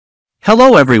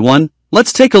Hello everyone,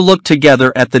 let's take a look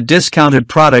together at the discounted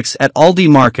products at Aldi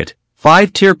Market.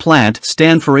 5-tier plant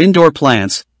stand for indoor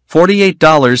plants,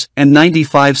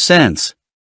 $48.95.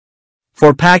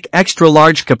 4-pack extra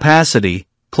large capacity,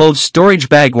 clothes storage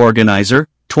bag organizer,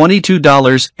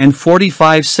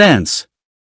 $22.45.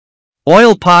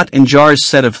 Oil pot and jars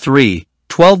set of 3,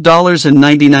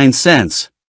 $12.99.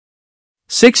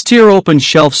 6-tier open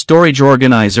shelf storage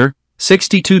organizer,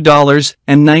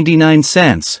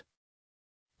 $62.99.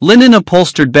 Linen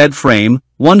upholstered bed frame,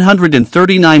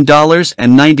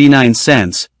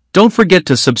 $139.99. Don't forget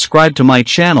to subscribe to my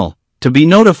channel to be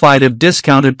notified of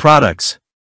discounted products.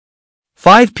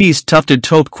 5-piece tufted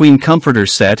taupe queen comforter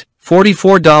set,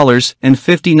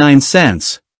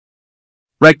 $44.59.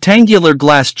 Rectangular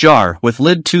glass jar with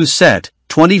lid 2 set,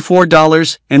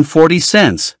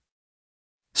 $24.40.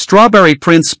 Strawberry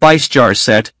Prince spice jar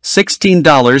set,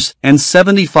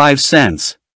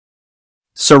 $16.75.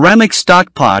 Ceramic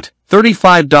stock pot,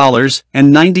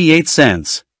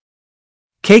 $35.98.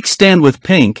 Cake stand with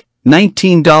pink,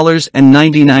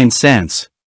 $19.99.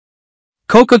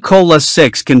 Coca-Cola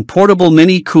 6-can portable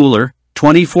mini cooler,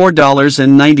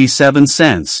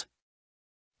 $24.97.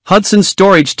 Hudson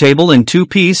storage table and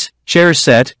 2-piece chair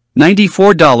set,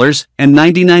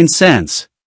 $94.99.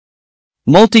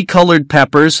 Multicolored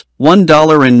peppers,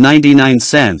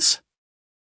 $1.99.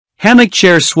 Hammock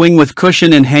chair swing with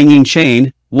cushion and hanging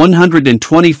chain,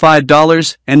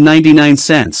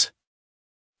 $125.99.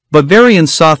 Bavarian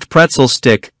soft pretzel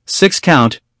stick, 6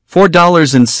 count,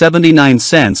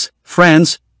 $4.79.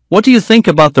 Friends, what do you think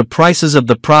about the prices of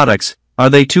the products?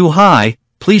 Are they too high?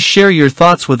 Please share your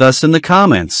thoughts with us in the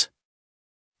comments.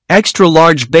 Extra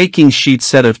large baking sheet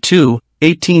set of 2,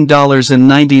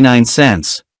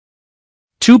 $18.99.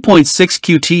 2.6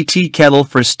 QT tea kettle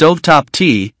for stovetop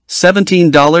tea,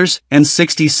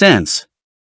 $17.60.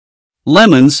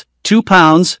 Lemons, 2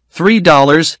 pounds,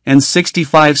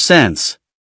 $3.65.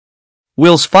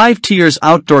 Will's 5 tiers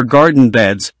outdoor garden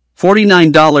beds,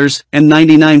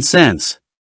 $49.99.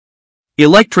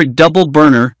 Electric double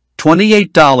burner,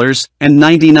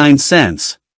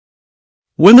 $28.99.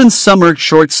 Women's summer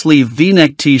short sleeve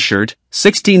V-neck t-shirt,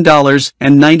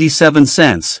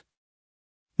 $16.97.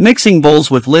 Mixing bowls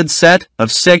with lid set of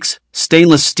 6,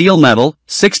 stainless steel metal,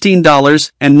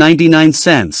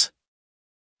 $16.99.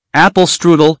 Apple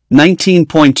strudel,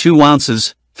 19.2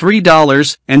 ounces,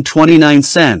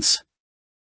 $3.29.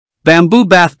 Bamboo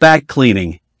bath bag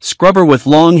cleaning, scrubber with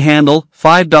long handle,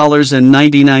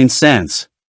 $5.99.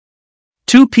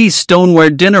 2-piece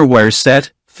stoneware dinnerware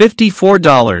set,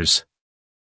 $54.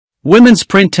 Women's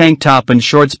print tank top and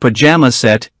shorts pajama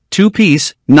set,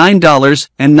 2-piece,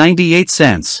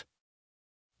 $9.98.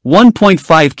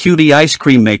 1.5 cutie ice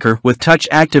cream maker with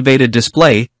touch-activated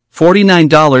display,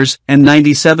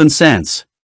 $49.97.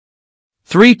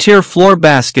 3-tier floor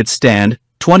basket stand,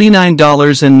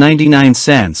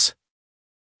 $29.99.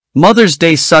 Mother's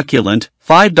Day succulent,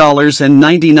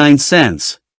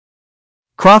 $5.99.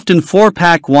 Crofton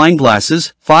 4-pack wine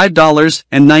glasses,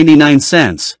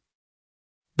 $5.99.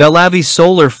 Bellavi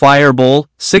Solar Fire Bowl,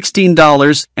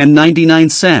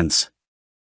 $16.99.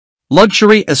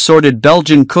 Luxury Assorted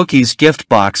Belgian Cookies Gift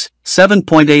Box,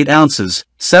 7.8 ounces,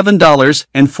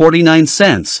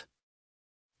 $7.49.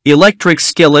 Electric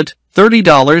Skillet,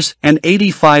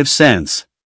 $30.85.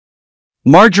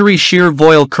 Marjorie Sheer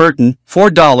Voile Curtain,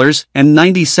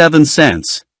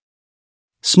 $4.97.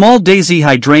 Small Daisy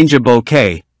Hydrangea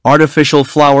Bouquet, Artificial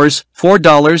Flowers,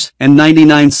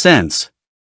 $4.99.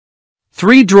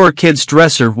 3-drawer kids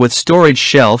dresser with storage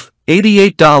shelf,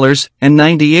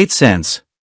 $88.98.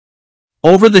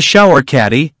 Over the shower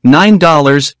caddy,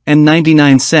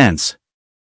 $9.99.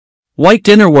 White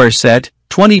dinnerware set,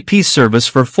 20-piece service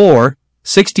for 4,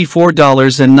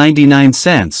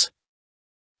 $64.99.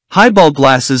 Highball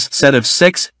glasses set of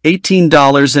 6,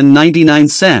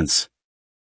 $18.99.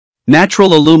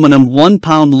 Natural aluminum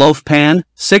 1-pound loaf pan,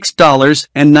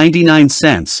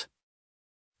 $6.99.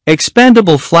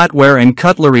 Expandable flatware and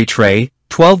cutlery tray,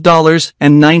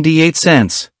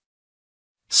 $12.98.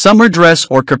 Summer dress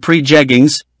or capri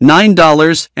jeggings,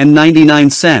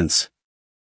 $9.99.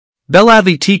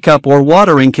 Bellavi teacup or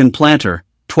watering can planter,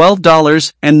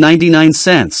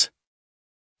 $12.99.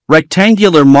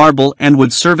 Rectangular marble and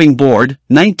wood serving board,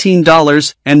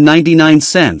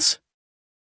 $19.99.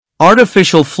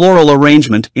 Artificial floral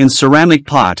arrangement in ceramic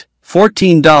pot,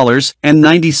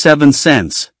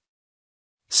 $14.97.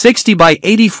 60 by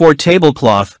 84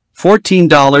 tablecloth,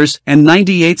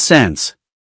 $14.98.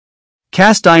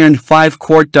 Cast iron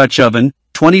 5-quart Dutch oven,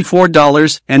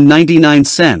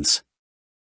 $24.99.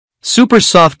 Super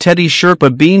soft Teddy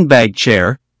Sherpa beanbag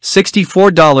chair,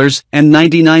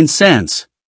 $64.99.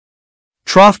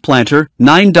 Trough planter,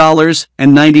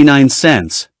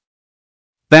 $9.99.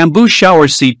 Bamboo shower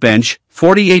seat bench,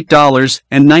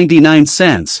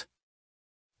 $48.99.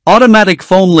 Automatic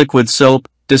foam liquid soap,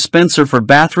 dispenser for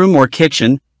bathroom or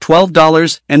kitchen,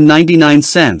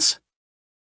 $12.99.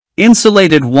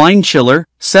 Insulated wine chiller,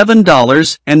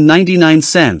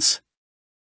 $7.99.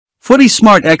 Footy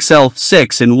Smart XL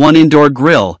 6-in-1 indoor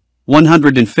grill,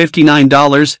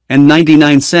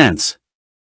 $159.99.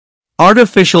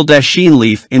 Artificial dasheen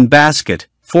leaf in basket,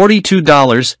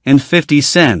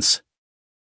 $42.50.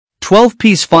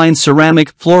 12-piece fine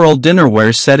ceramic floral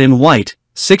dinnerware set in white,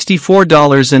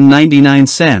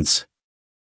 $64.99.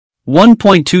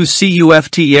 1.2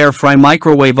 CUFT air fry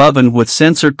microwave oven with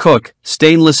sensor cook,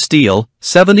 stainless steel,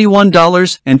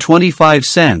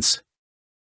 $71.25.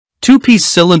 2-piece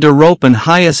cylinder rope and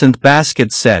hyacinth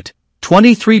basket set,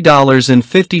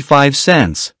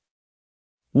 $23.55.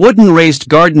 Wooden raised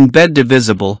garden bed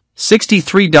divisible,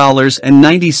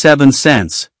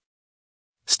 $63.97.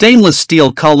 Stainless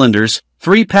steel colanders,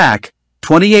 3-pack,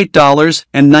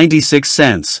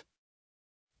 $28.96.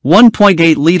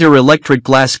 1.8-liter electric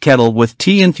glass kettle with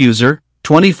tea infuser,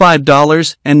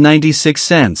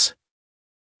 $25.96.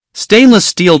 Stainless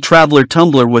steel traveler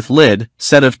tumbler with lid,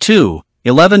 set of 2,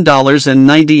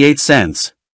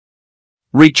 $11.98.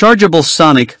 Rechargeable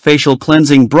sonic facial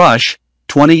cleansing brush,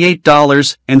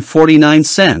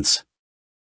 $28.49.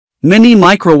 Mini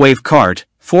microwave cart,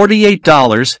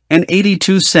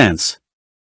 $48.82.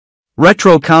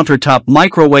 Retro countertop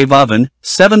microwave oven,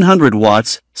 700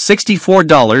 watts,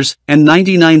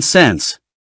 $64.99.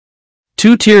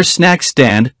 2-tier snack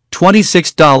stand,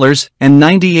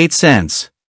 $26.98.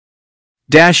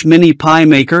 Dash mini pie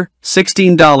maker,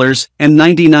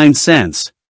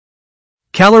 $16.99.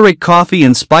 Caloric coffee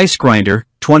and spice grinder,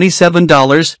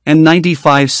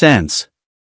 $27.95.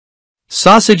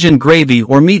 Sausage and gravy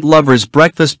or meat lovers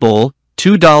breakfast bowl,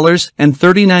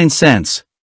 $2.39.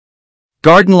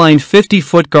 Gardenline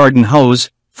 50-foot garden hose,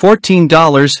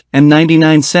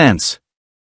 $14.99.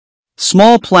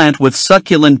 Small plant with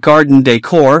succulent garden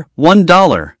decor,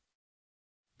 $1.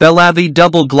 Bellavi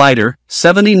double glider,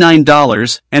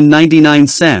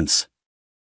 $79.99.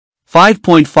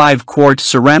 5.5 quart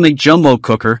ceramic jumbo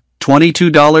cooker,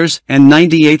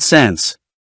 $22.98.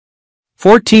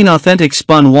 14 authentic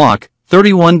spun wok,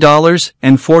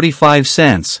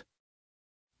 $31.45.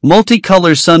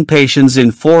 Multicolor sun patience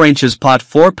in 4 inches pot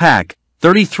 4-pack,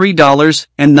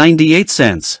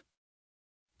 $33.98.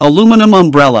 Aluminum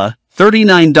umbrella,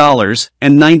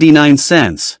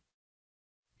 $39.99.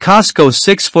 Costco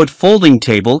 6-foot folding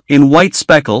table in white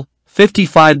speckle,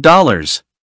 $55.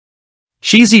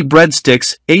 Cheesy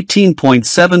breadsticks,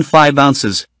 18.75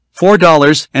 ounces,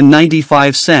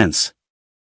 $4.95.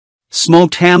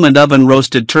 Smoked ham and oven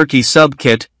roasted turkey sub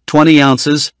kit, 20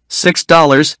 ounces,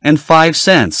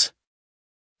 $6.05.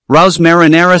 Rouse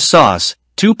marinara sauce,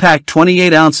 2-pack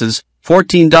 28 ounces,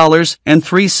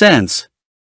 $14.03.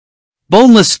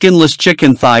 Boneless skinless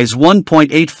chicken thighs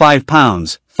 1.85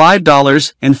 pounds,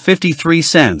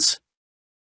 $5.53.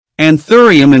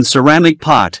 Anthurium in ceramic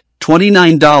pot,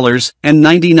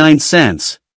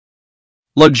 $29.99.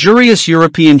 Luxurious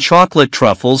European chocolate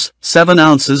truffles, 7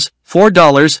 ounces,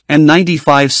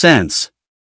 $4.95.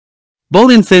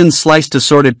 Bone-in thin sliced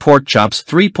assorted pork chops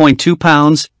 3.2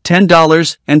 pounds,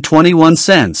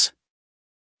 $10.21.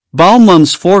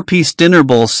 Baumum's 4-piece dinner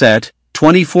bowl set,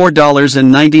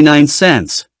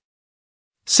 $24.99.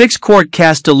 6-quart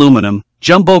cast aluminum,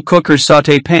 jumbo cooker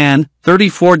sauté pan,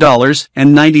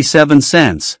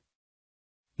 $34.97.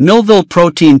 Millville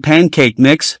protein pancake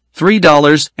mix,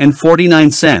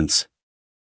 $3.49.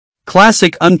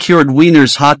 Classic uncured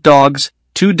wieners hot dogs,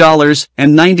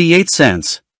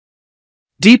 $2.98.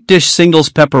 Deep dish singles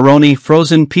pepperoni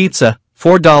frozen pizza,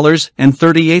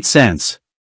 $4.38.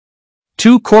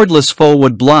 2 cordless faux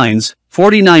wood blinds,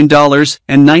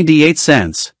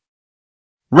 $49.98.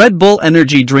 Red Bull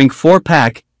energy drink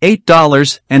 4-pack,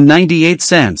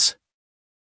 $8.98.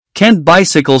 Kent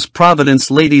Bicycles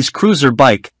Providence Ladies Cruiser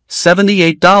Bike,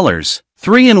 $78.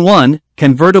 3-in-1,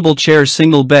 convertible chair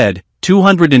single bed,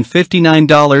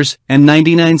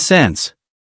 $259.99.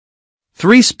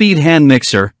 3-speed hand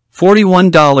mixer,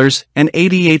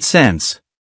 $41.88.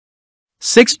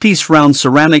 6-piece round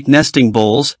ceramic nesting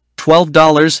bowls,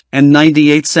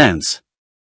 $12.98.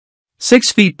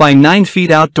 6 feet by 9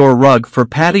 feet outdoor rug for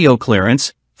patio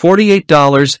clearance,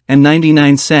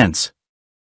 $48.99.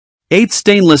 8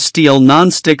 stainless steel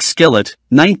non-stick skillet,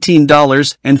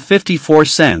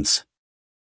 $19.54.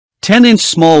 10-inch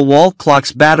small wall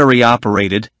clocks battery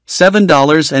operated,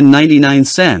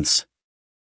 $7.99.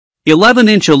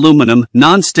 11-inch aluminum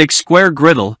non-stick square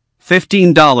griddle,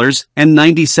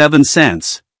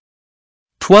 $15.97.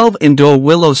 12-inch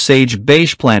willow sage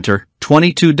beige planter,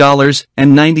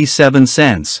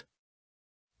 $22.97.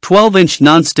 12-inch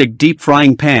non-stick deep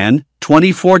frying pan,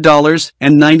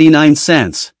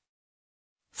 $24.99.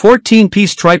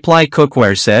 14-piece tri-ply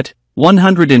cookware set,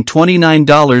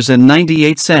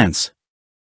 $129.98.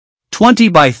 20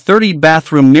 by 30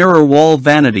 bathroom mirror wall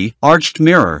vanity arched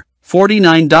mirror,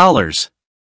 $49.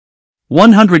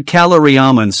 100-calorie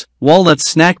almonds, walnut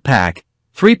snack pack,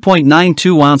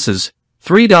 3.92 ounces,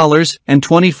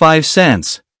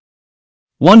 $3.25.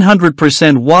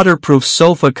 100% waterproof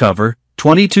sofa cover,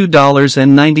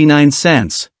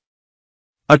 $22.99.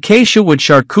 Acacia wood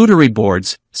charcuterie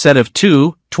boards, set of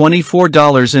 2,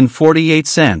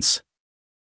 $24.48.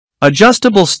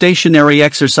 Adjustable stationary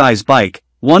exercise bike,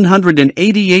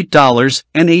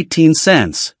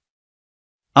 $188.18.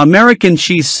 American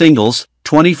cheese singles,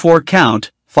 24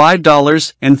 count,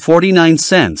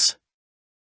 $5.49.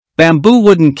 Bamboo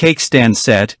wooden cake stand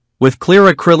set, with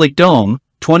clear acrylic dome,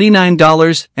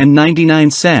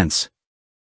 $29.99.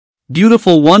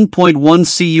 Beautiful 1.1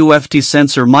 CUFT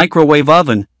sensor microwave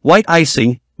oven, white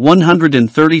icing,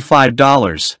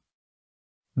 $135.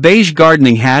 Beige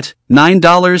gardening hat,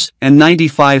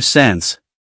 $9.95.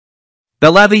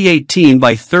 Belavie 18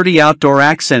 by 30 outdoor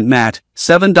accent mat,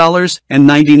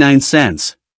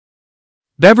 $7.99.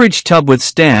 Beverage tub with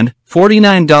stand,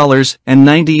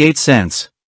 $49.98.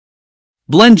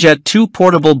 BlendJet 2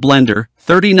 portable blender,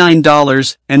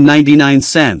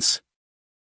 $39.99.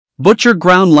 Butcher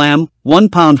ground lamb, 1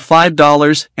 pound,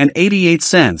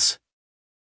 $5.88.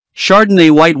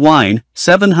 Chardonnay white wine,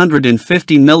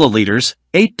 750 milliliters,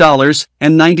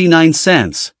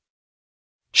 $8.99.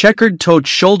 Checkered tote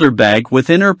shoulder bag with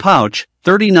inner pouch,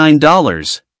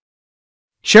 $39.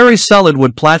 Cherry solid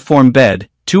wood platform bed,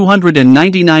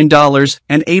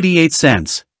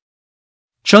 $299.88.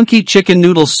 Chunky chicken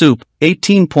noodle soup,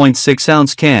 18.6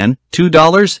 ounce can,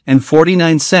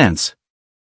 $2.49.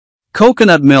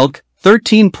 Coconut milk,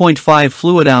 13.5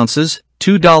 fluid ounces,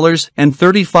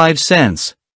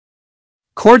 $2.35.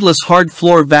 Cordless hard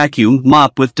floor vacuum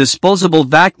mop with disposable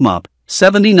vac mop,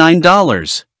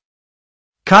 $79.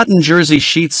 Cotton jersey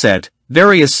sheet set,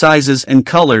 various sizes and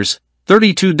colors,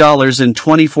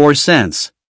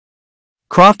 $32.24.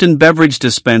 Crofton beverage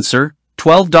dispenser,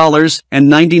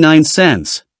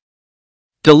 $12.99.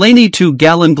 Delaney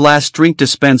 2-gallon glass drink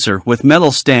dispenser with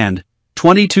metal stand,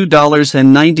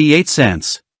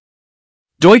 $22.98.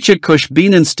 Deutsche Kusch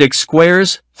Bienenstick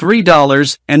squares,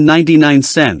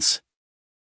 $3.99.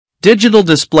 Digital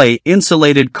display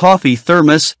insulated coffee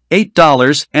thermos,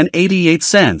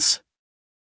 $8.88.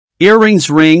 Earrings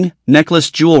ring,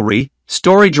 necklace jewelry,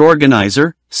 storage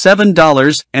organizer,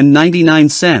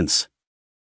 $7.99.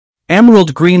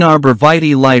 Emerald green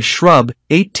arborvitae live shrub,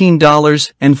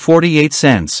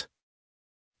 $18.48.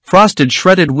 Frosted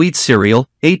shredded wheat cereal,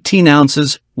 18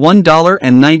 ounces,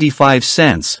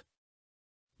 $1.95.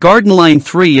 Gardenline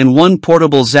 3-in-1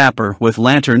 portable zapper with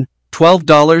lantern,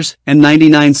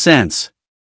 $12.99.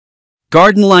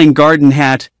 Gardenline garden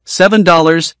hat,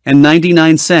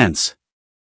 $7.99.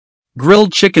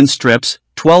 Grilled chicken strips,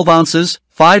 12 ounces,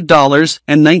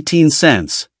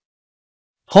 $5.19.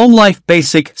 Home Life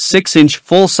Basic 6-inch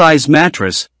full-size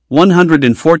mattress,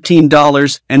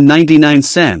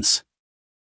 $114.99.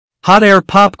 Hot air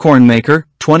popcorn maker,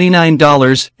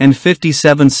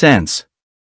 $29.57.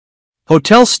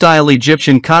 Hotel-style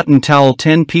Egyptian cotton towel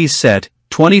 10-piece set,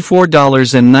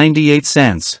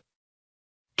 $24.98.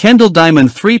 Kendall Diamond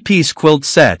 3-piece quilt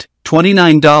set,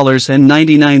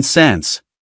 $29.99.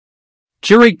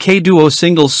 Keurig K-Duo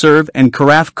single serve and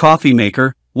carafe coffee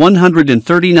maker,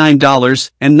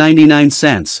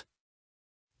 $139.99.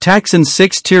 Taxon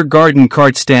 6-tier garden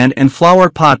cart stand and flower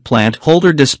pot plant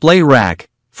holder display rack,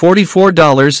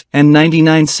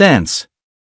 $44.99.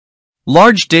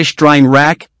 Large dish drying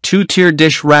rack, 2-tier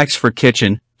dish racks for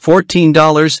kitchen,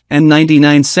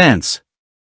 $14.99.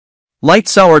 Light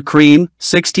sour cream,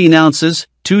 16 ounces,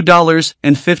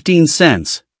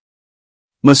 $2.15.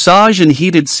 Massage and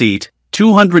heated seat,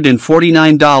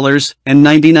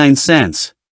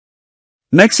 $249.99.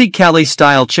 Mexicali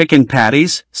style chicken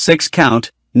patties, 6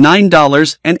 count,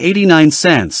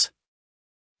 $9.89.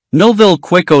 Millville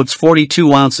Quick Oats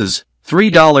 42 ounces,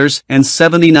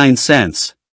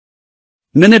 $3.79.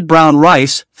 Minute brown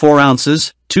rice, 4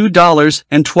 ounces,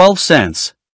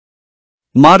 $2.12.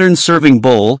 Modern serving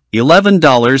bowl,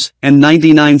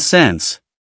 $11.99.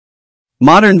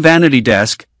 Modern vanity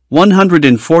desk,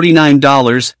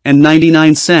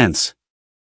 $149.99.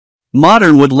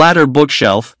 Modern wood ladder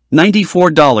bookshelf,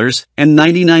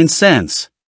 $94.99.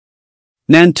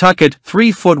 Nantucket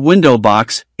 3-foot window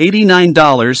box,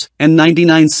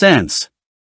 $89.99.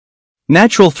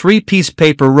 Natural 3-piece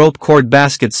paper rope cord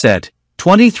basket set,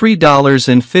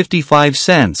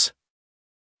 $23.55.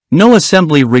 No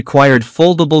assembly required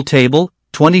foldable table,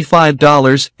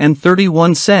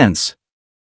 $25.31.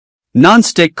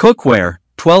 Non-stick cookware,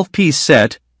 12-piece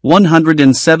set,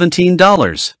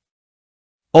 $117.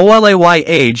 Olay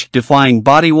age-defying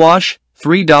body wash,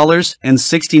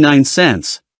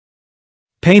 $3.69.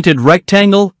 Painted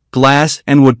rectangle, glass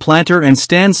and wood planter and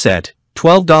stand set,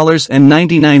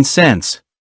 $12.99.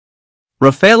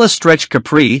 Rafaela Stretch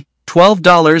Capri,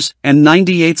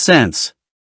 $12.98.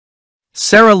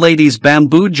 Sarah Ladies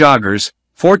Bamboo Joggers,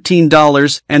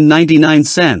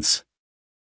 $14.99.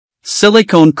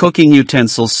 Silicone cooking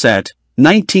utensils set,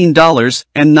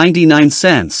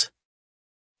 $19.99.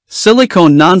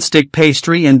 Silicone nonstick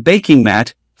pastry and baking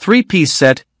mat, 3-piece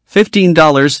set,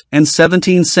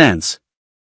 $15.17.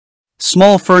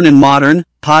 Small fern and modern,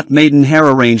 pot maidenhair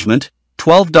arrangement,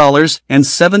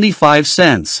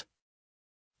 $12.75.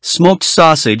 Smoked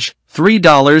sausage,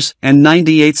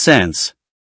 $3.98.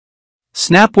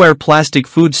 Snapware plastic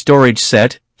food storage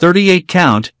set, 38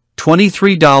 count,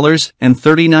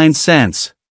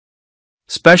 $23.39.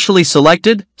 Specially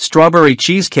selected, strawberry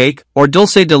cheesecake or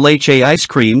dulce de leche ice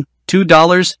cream,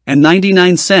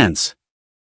 $2.99.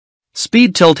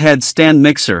 Speed tilt head stand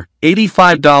mixer,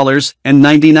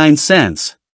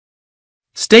 $85.99.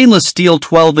 Stainless steel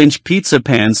 12-inch pizza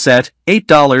pan set,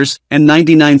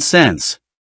 $8.99.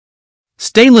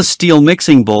 Stainless steel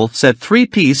mixing bowl set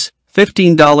 3-piece,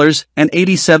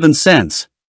 $15.87.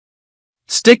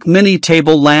 Stick mini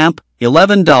table lamp,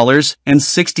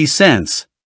 $11.60.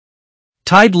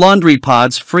 Tide laundry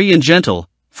pods free and gentle,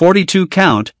 42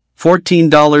 count,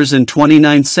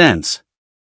 $14.29.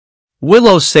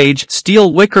 Willow Sage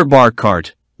steel wicker bar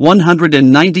cart,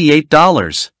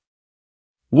 $198.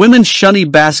 Women's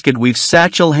Shunny basket weave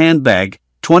satchel handbag,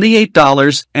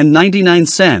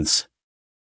 $28.99.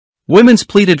 Women's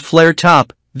pleated flare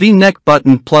top, V-neck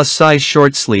button plus size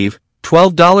short sleeve,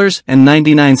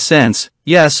 $12.99.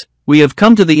 Yes, we have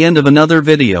come to the end of another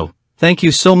video. Thank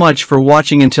you so much for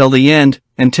watching until the end,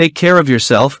 and take care of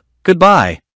yourself.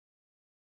 Goodbye.